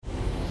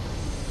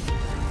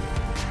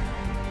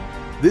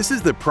This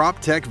is the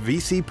PropTech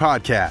VC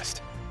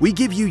Podcast. We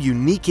give you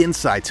unique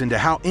insights into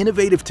how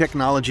innovative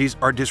technologies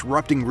are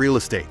disrupting real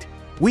estate.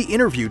 We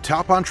interview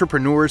top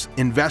entrepreneurs,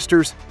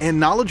 investors, and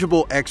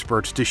knowledgeable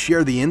experts to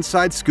share the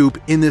inside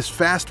scoop in this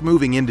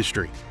fast-moving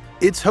industry.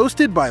 It's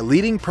hosted by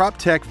leading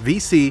PropTech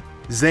VC,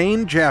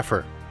 Zain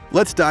Jaffer.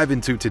 Let's dive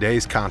into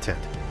today's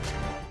content.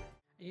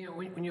 You know,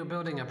 when you're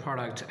building a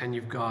product and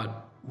you've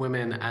got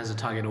women as a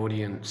target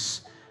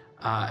audience,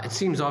 it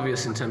seems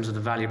obvious in terms of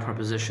the value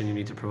proposition you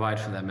need to provide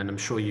for them. And I'm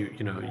sure you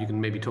can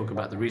maybe talk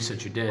about the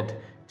research you did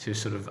to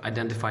sort of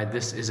identify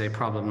this is a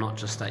problem not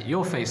just that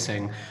you're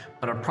facing,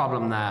 but a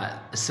problem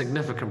that a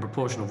significant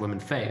proportion of women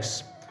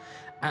face.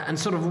 And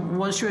sort of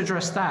once you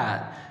address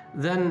that,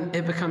 then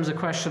it becomes a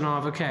question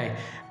of, okay,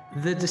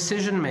 the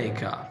decision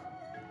maker,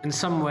 in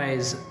some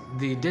ways,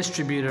 the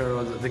distributor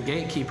or the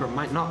gatekeeper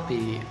might not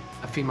be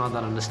a female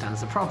that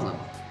understands the problem.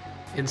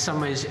 In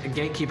some ways, a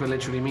gatekeeper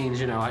literally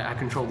means, I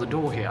control the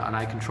door here and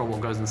I control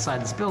what goes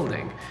inside this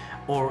building,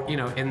 or,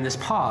 in this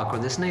park or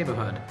this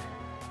neighborhood.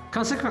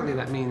 Consequently,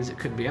 that means it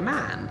could be a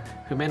man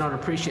who may not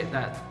appreciate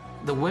that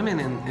the women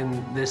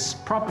in this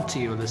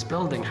property or this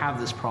building have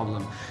this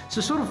problem.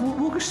 So sort of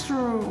walk us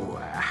through,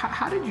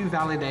 how did you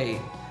validate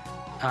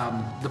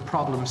the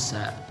problem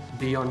set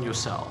beyond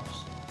yourselves?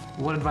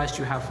 What advice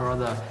do you have for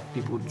other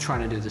people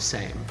trying to do the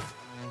same?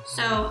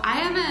 So I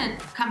haven't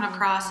come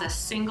across a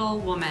single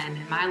woman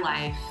in my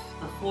life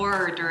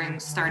before or during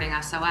starting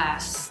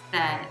SOS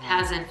that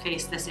hasn't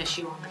faced this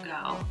issue on the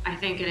go. I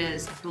think it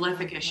is a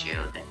prolific issue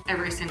that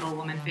every single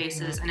woman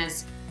faces, and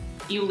as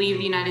you leave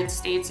the United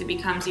States, it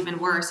becomes even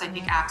worse. I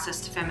think access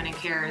to feminine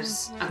care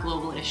is a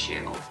global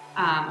issue,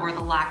 or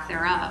the lack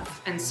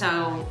thereof. And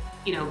so,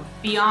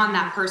 beyond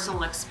that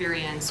personal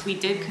experience, we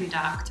did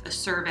conduct a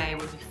survey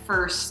when we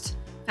first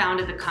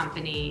founded the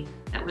company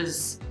that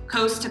was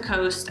coast to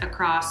coast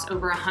across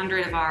over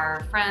 100 of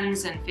our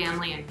friends and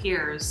family and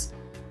peers,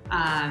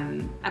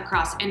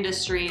 across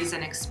industries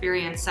and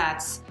experience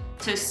sets,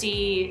 to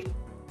see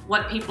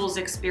what people's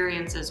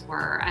experiences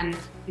were. And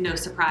no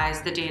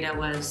surprise, the data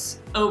was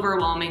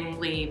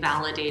overwhelmingly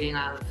validating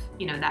of,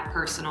 that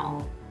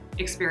personal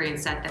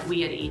experience set that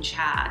we had each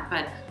had.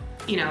 But,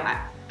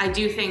 I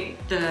do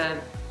think the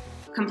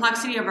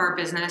complexity of our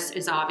business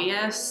is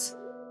obvious,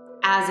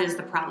 as is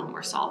the problem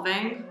we're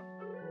solving.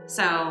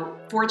 So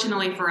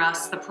fortunately for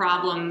us, the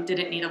problem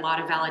didn't need a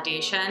lot of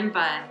validation,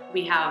 but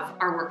we have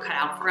our work cut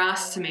out for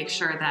us to make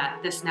sure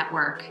that this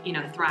network,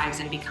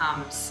 thrives and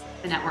becomes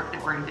the network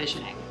that we're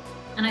envisioning.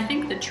 And I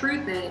think the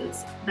truth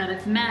is that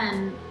if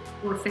men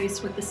were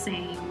faced with the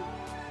same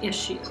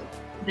issue,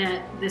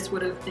 that this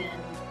would have been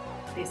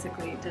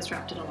basically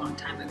disrupted a long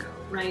time ago,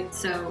 right?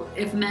 So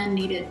if men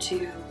needed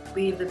to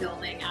leave the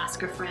building,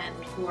 ask a friend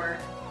for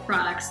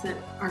products that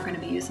are going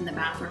to be used in the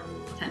bathroom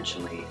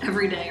potentially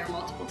every day or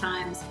multiple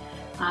times,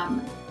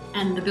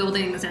 and the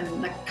buildings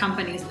and the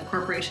companies and the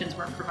corporations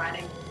weren't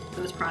providing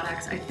those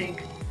products, I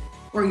think,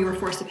 or you were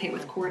forced to pay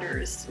with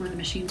quarters, or the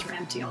machines were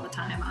empty all the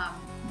time,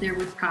 there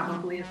would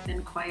probably have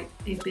been quite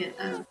a bit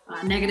of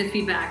negative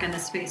feedback, and the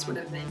space would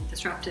have been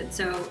disrupted.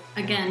 So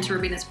again, to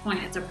Rubina's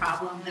point, it's a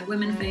problem that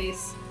women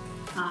face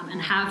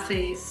and have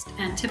faced,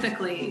 and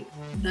typically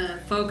the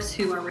folks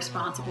who are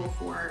responsible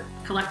for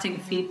collecting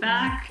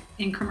feedback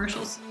in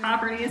commercial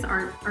properties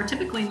are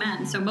typically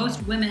men. So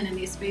most women in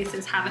these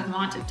spaces haven't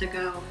wanted to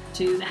go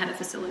to the head of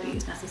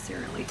facilities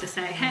necessarily to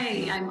say,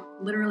 hey, I'm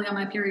literally on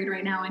my period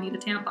right now, I need a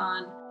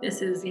tampon.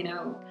 This is,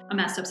 a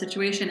messed up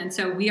situation. And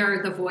so we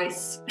are the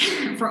voice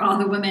for all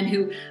the women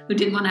who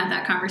didn't want to have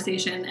that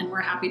conversation, and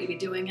we're happy to be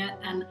doing it,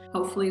 and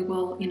hopefully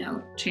we'll,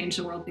 change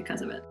the world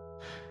because of it.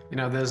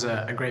 There's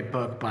a great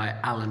book by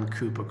Alan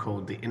Cooper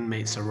called The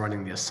Inmates Are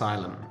Running the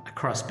Asylum.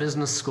 Across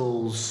business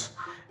schools,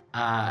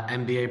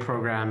 MBA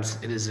programs,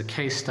 it is a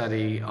case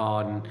study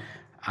on,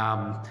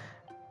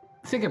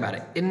 think about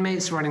it,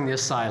 inmates running the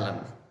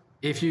asylum.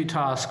 If you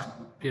task,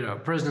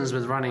 prisoners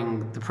with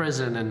running the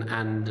prison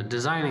and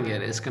designing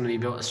it, it's going to be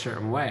built a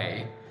certain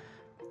way.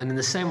 And in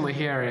the same way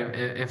here,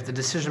 if the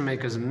decision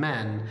makers are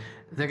men,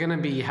 they're going to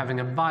be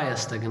having a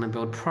bias. They're going to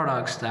build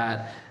products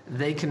that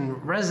they can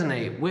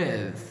resonate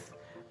with.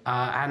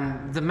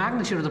 And the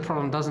magnitude of the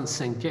problem doesn't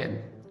sink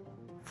in.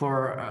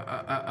 For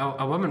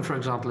a woman, for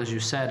example, as you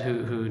said,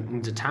 who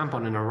needs a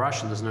tampon in a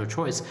rush and there's no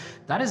choice,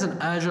 that is an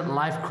urgent,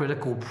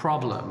 life-critical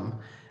problem,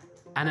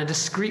 and a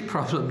discrete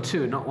problem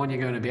too, not one you're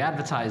going to be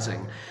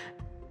advertising.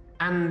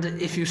 And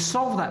if you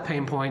solve that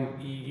pain point,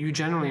 you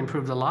generally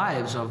improve the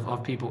lives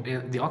of people,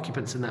 the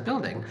occupants in that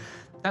building.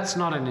 That's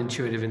not an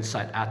intuitive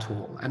insight at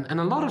all. And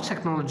a lot of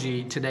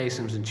technology today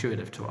seems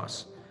intuitive to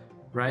us.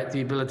 Right,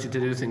 the ability to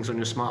do things on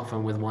your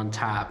smartphone with one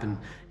tap, and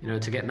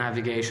to get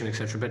navigation,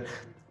 etc. But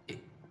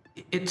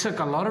it took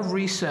a lot of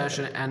research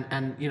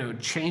and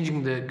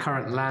changing the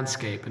current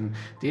landscape, and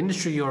the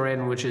industry you're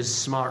in, which is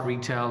smart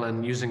retail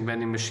and using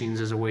vending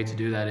machines as a way to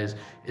do that,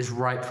 is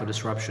ripe for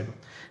disruption.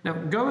 Now,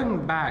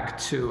 going back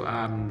to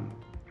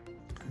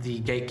the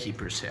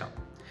gatekeepers here,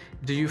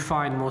 do you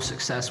find more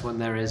success when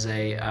there is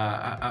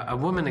a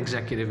woman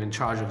executive in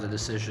charge of the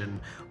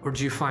decision, or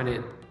do you find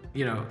it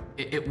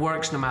it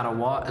works no matter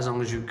what, as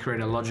long as you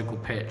create a logical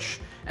pitch.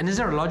 And is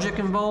there a logic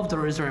involved,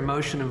 or is there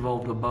emotion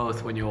involved, or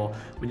both when you're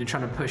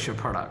trying to push your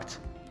product?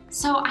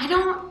 So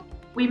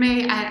we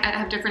may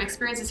have different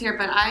experiences here,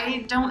 but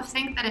I don't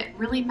think that it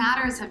really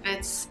matters if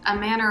it's a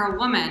man or a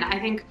woman. I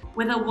think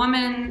with a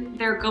woman,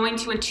 they're going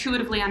to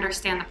intuitively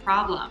understand the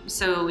problem.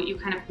 So you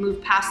kind of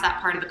move past that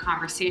part of the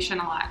conversation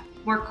a lot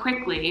more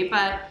quickly.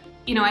 But,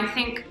 I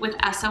think with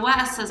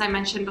SOS, as I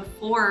mentioned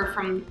before,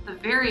 from the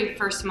very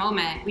first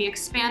moment, we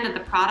expanded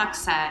the product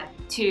set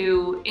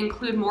to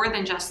include more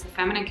than just the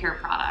feminine care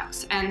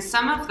products. And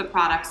some of the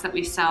products that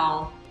we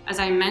sell, as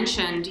I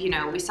mentioned,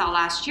 we saw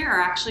last year,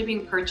 are actually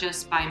being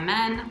purchased by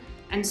men.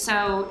 And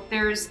so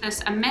there's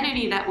this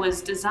amenity that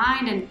was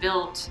designed and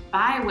built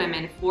by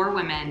women for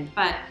women.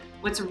 But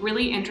what's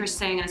really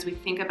interesting as we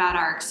think about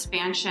our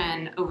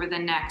expansion over the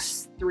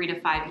next 3 to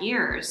 5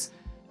 years,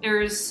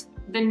 there's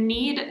the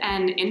need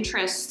and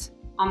interest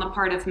on the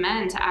part of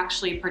men to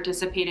actually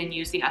participate and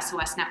use the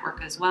SOS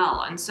network as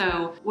well. And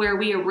so where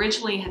we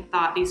originally had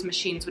thought these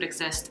machines would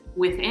exist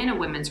within a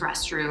women's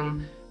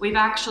restroom, we've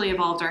actually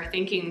evolved our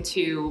thinking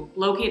to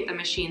locate the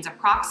machines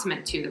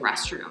approximate to the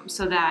restroom,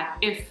 so that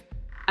if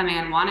a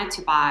man wanted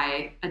to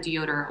buy a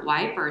deodorant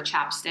wipe or a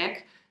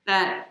chapstick,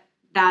 that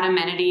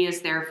amenity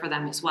is there for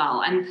them as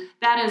well. And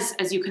that is,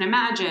 as you can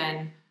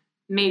imagine,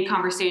 made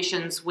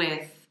conversations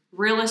with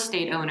real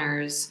estate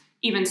owners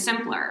even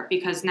simpler,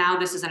 because now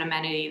this is an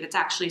amenity that's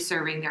actually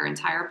serving their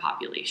entire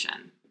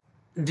population.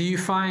 Do you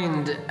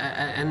find,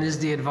 and is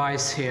the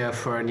advice here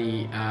for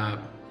any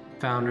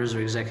founders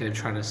or executives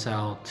trying to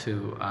sell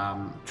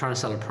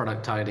a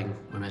product targeting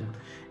women,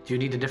 do you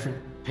need a different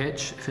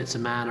pitch if it's a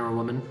man or a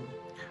woman?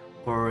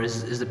 Or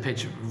is the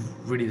pitch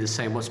really the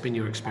same? What's been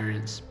your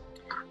experience?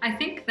 I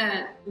think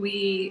that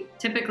we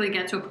typically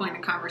get to a point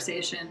in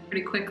conversation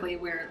pretty quickly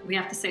where we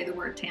have to say the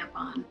word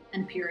tampon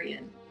and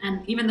period.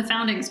 And even the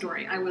founding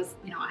story, I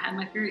had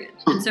my period.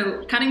 And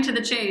so cutting to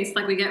the chase,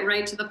 we get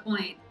right to the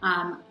point,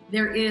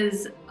 there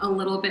is a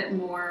little bit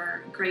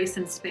more grace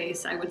and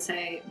space, I would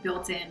say,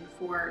 built in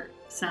for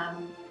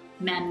some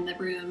men in the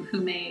room who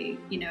may,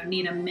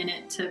 need a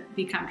minute to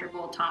be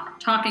comfortable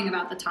talking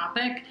about the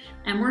topic.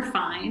 And we're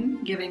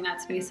fine giving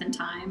that space and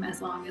time, as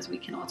long as we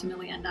can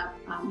ultimately end up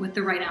with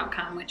the right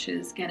outcome, which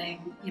is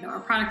getting, our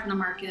product in the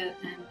market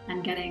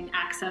and getting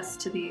access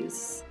to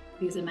these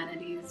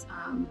amenities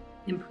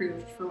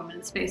improved for women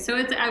in space. So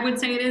I would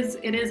say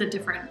it is a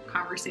different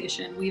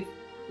conversation. We've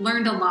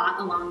learned a lot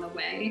along the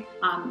way.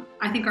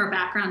 I think our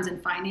backgrounds in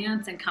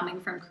finance and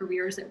coming from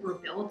careers that were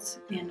built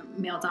in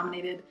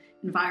male-dominated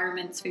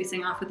environments,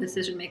 facing off with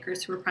decision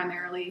makers who are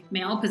primarily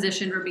male,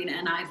 positioned Rubina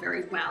and I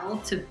very well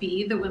to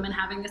be the women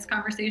having this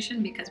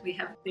conversation, because we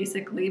have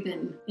basically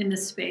been in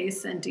this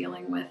space and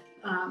dealing with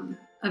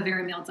a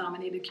very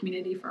male-dominated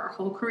community for our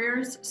whole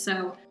careers.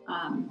 So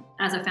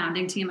as a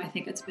founding team, I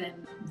think it's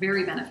been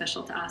very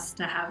beneficial to us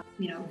to have,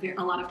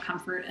 a lot of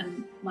comfort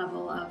and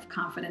level of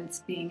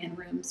confidence being in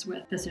rooms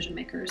with decision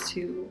makers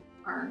who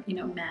are,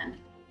 men,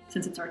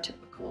 since it's our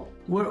typical.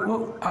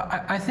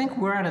 I think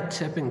we're at a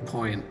tipping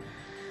point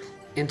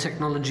in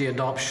technology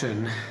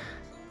adoption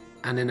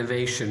and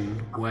innovation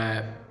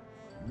where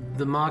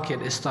the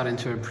market is starting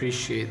to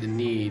appreciate the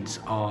needs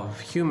of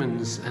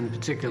humans, and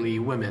particularly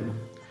women.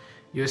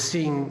 You're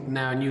seeing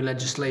now new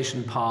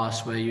legislation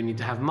passed where you need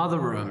to have mother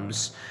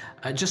rooms,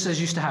 just as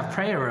you used to have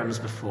prayer rooms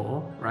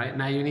before, right?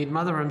 Now you need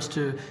mother rooms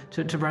to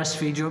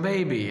breastfeed your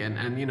baby.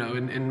 And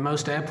in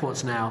most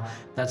airports now,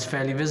 that's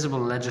fairly visible.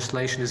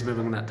 Legislation is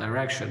moving in that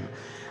direction.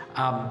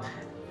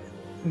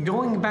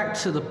 Going back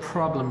to the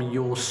problem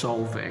you're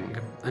solving,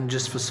 and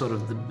just for sort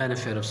of the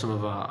benefit of some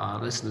of our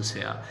listeners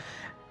here,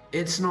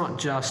 it's not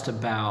just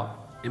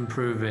about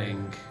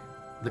improving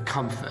the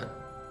comfort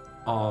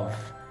of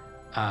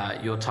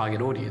your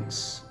target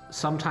audience.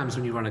 Sometimes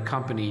when you run a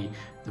company,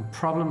 the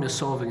problem you're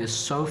solving is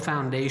so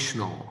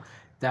foundational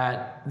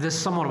that there's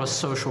somewhat of a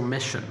social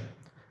mission.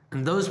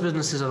 And those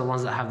businesses are the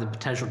ones that have the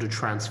potential to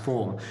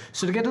transform.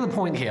 So to get to the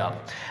point here,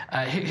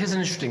 here's an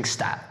interesting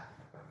stat.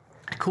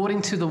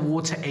 According to the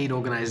Water Aid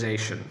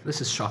Organization,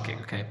 this is shocking,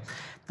 okay?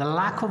 The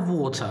lack of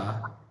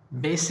water,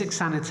 basic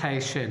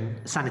sanitation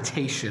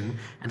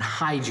and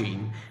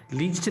hygiene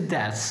leads to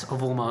deaths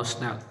of almost,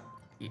 now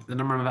the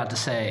number I'm about to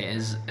say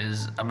is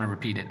I'm going to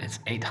repeat it, it's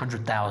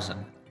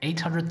 800,000.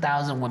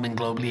 800,000 women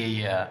globally a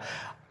year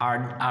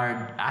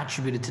are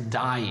attributed to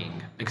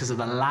dying because of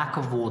the lack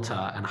of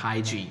water and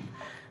hygiene.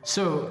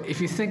 So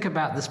if you think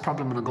about this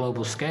problem on a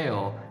global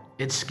scale,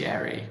 it's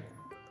scary.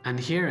 And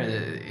here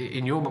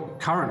in your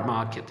current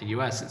market, the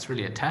US, it's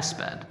really a test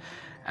bed.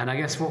 And I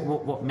guess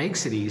what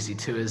makes it easy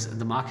too is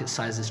the market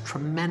size is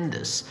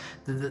tremendous.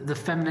 The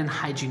feminine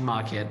hygiene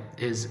market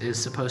is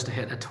supposed to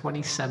hit a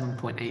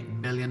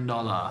 $27.8 billion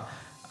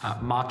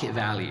market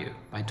value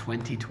by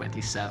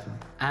 2027.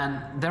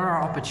 And there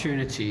are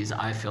opportunities,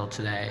 I feel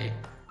today,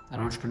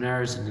 that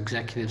entrepreneurs and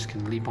executives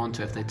can leap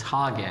onto if they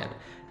target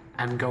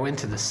and go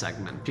into this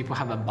segment. People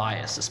have a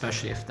bias,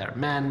 especially if they're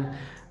men,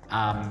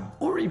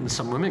 or even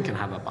some women can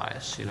have a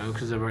bias,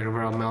 because they're in a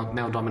real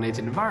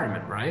male-dominated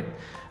environment, right?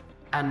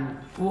 And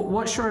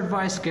what's your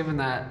advice, given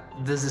that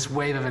there's this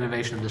wave of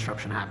innovation and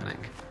disruption happening?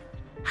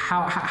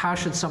 How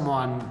should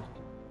someone,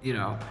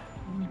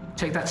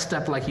 take that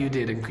step like you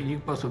did? And you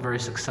both were very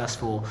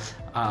successful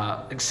in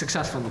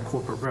the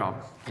corporate realm,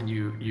 and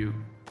you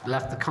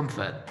left the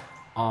comfort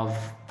of,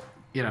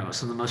 some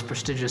of the most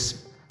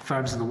prestigious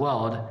firms in the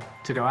world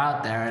to go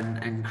out there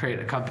and create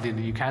a company in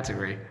a new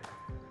category.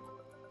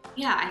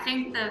 Yeah, I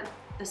think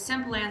the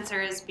simple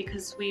answer is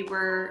because we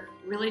were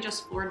really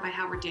just floored by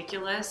how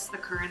ridiculous the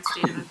current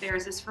state of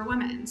affairs is for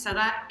women. So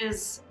that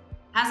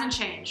hasn't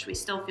changed. We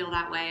still feel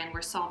that way, and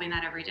we're solving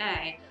that every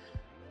day.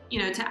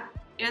 To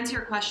answer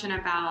your question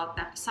about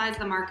that, besides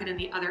the market and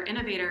the other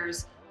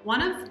innovators,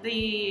 one of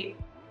the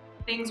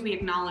things we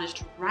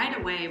acknowledged right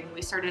away when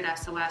we started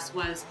SOS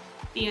was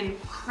the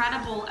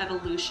incredible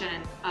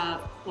evolution of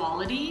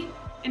quality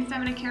in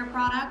feminine care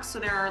products. So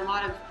there are a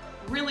lot of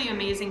really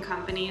amazing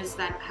companies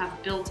that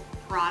have built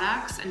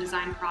products and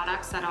designed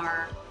products that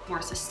are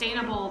more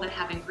sustainable, that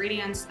have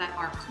ingredients that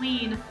are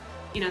clean.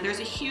 There's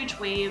a huge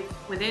wave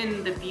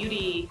within the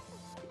beauty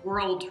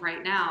world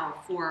right now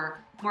for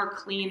more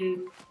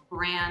clean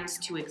brands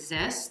to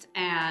exist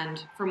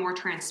and for more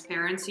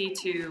transparency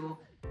to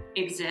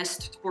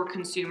exist for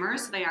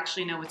consumers so they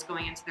actually know what's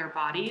going into their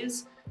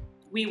bodies.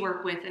 We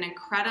work with an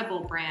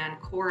incredible brand,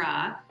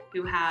 Cora,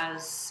 who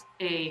has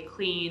a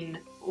clean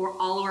or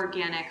all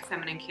organic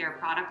feminine care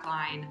product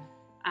line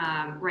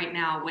right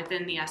now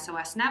within the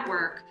SOS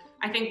network.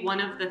 I think one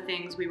of the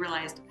things we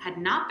realized had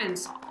not been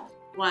solved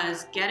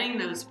was getting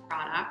those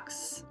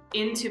products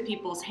into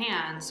people's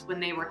hands when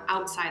they were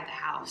outside the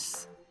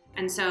house.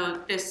 And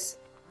so this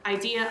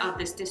idea of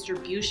this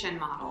distribution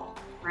model,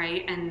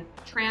 right, and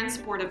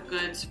transport of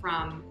goods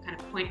from kind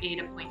of point A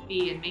to point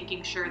B and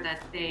making sure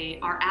that they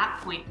are at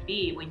point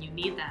B when you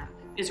need them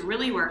is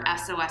really where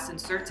SOS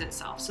inserts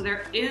itself. So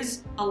there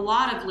is a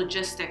lot of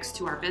logistics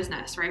to our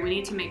business, right? We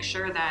need to make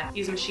sure that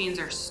these machines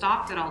are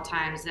stocked at all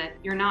times, that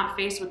you're not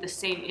faced with the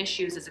same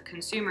issues as a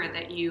consumer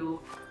that you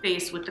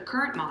face with the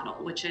current model,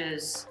 which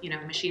is,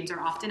 machines are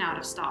often out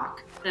of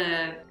stock.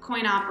 The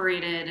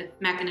coin-operated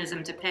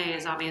mechanism to pay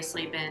has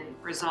obviously been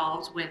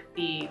resolved with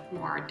the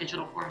more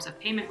digital forms of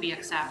payment we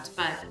accept,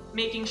 but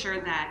making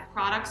sure that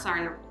products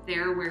are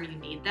there where you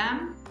need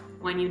them,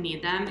 when you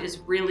need them, is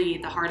really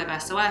the heart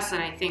of SOS,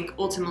 and I think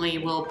ultimately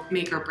will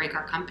make or break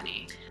our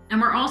company.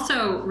 And we're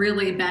also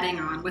really betting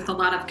on, with a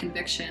lot of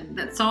conviction,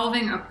 that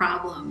solving a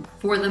problem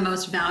for the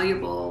most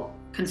valuable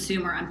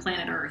consumer on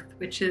planet Earth,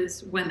 which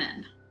is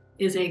women,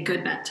 is a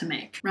good bet to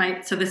make,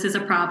 right? So this is a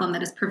problem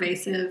that is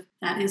pervasive,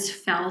 that is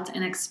felt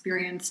and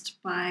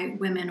experienced by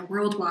women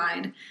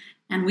worldwide,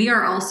 and we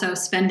are also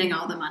spending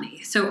all the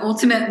money. So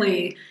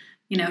ultimately,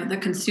 the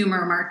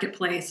consumer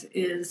marketplace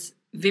is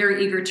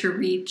very eager to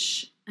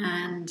reach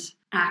and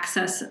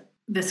access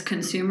this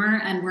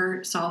consumer, and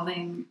we're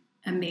solving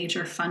a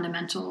major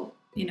fundamental,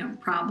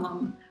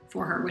 problem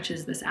for her, which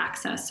is this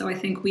access. So I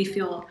think we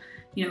feel,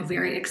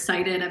 very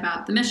excited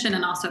about the mission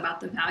and also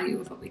about the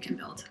value of what we can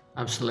build.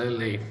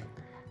 Absolutely.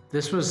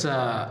 This was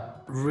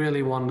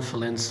really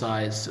wonderful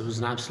insights. It was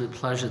an absolute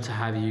pleasure to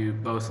have you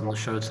both on the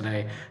show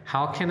today.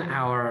 How can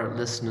our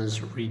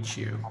listeners reach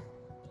you?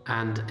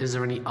 And is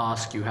there any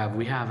ask you have?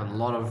 We have a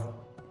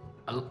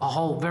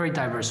whole very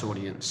diverse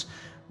audience.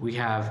 We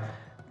have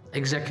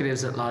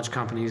executives at large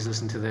companies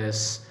listen to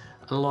this,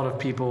 a lot of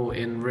people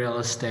in real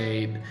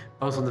estate,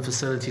 both on the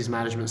facilities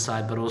management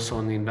side, but also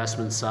on the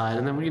investment side.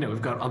 And then,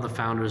 we've got other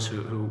founders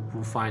who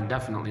find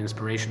definitely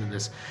inspiration in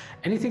this.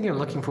 Anything you're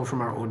looking for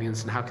from our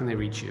audience, and how can they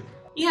reach you?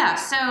 Yeah,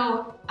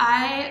 so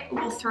I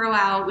will throw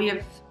out, we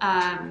have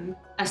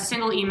a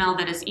single email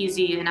that is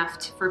easy enough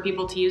for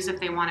people to use if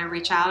they want to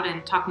reach out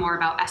and talk more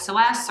about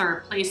SOS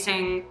or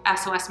placing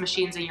SOS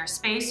machines in your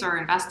space or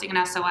investing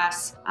in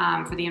SOS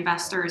for the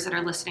investors that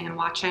are listening and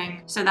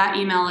watching. So that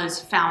email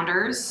is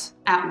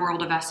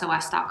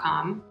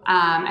founders@worldofsos.com.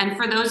 And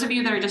for those of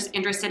you that are just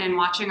interested in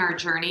watching our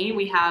journey,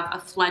 we have a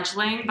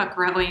fledgling but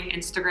growing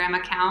Instagram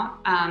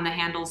account. The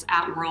handle's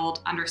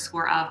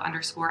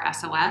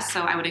 @world_of_SOS.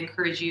 So I would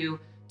encourage you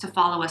to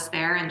follow us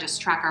there and just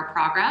track our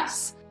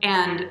progress.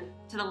 And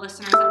to the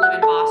listeners that live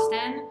in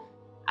Boston,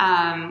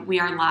 we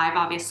are live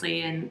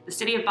obviously in the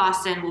city of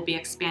Boston. We'll be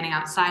expanding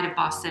outside of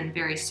Boston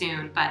very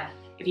soon. But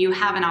if you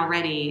haven't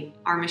already,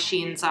 our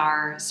machines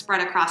are spread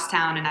across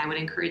town, and I would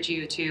encourage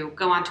you to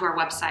go onto our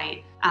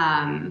website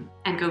and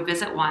go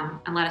visit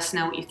one and let us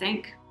know what you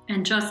think.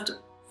 And just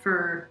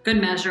for good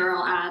measure,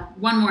 I'll add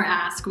one more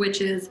ask,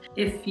 which is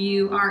if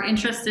you are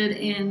interested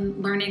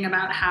in learning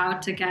about how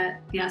to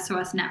get the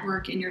SOS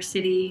network in your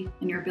city,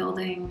 in your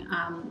building,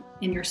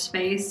 in your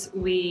space,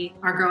 we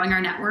are growing our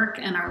network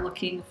and are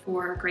looking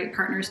for great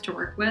partners to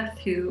work with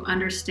who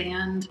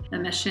understand the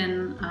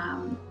mission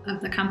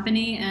of the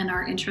company and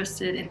are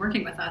interested in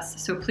working with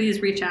us. So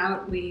please reach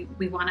out. We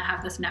want to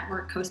have this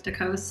network coast to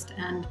coast,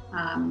 and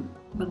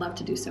would love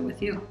to do so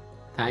with you.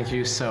 Thank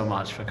you so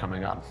much for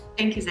coming on.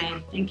 Thank you,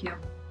 Zane. Thank you.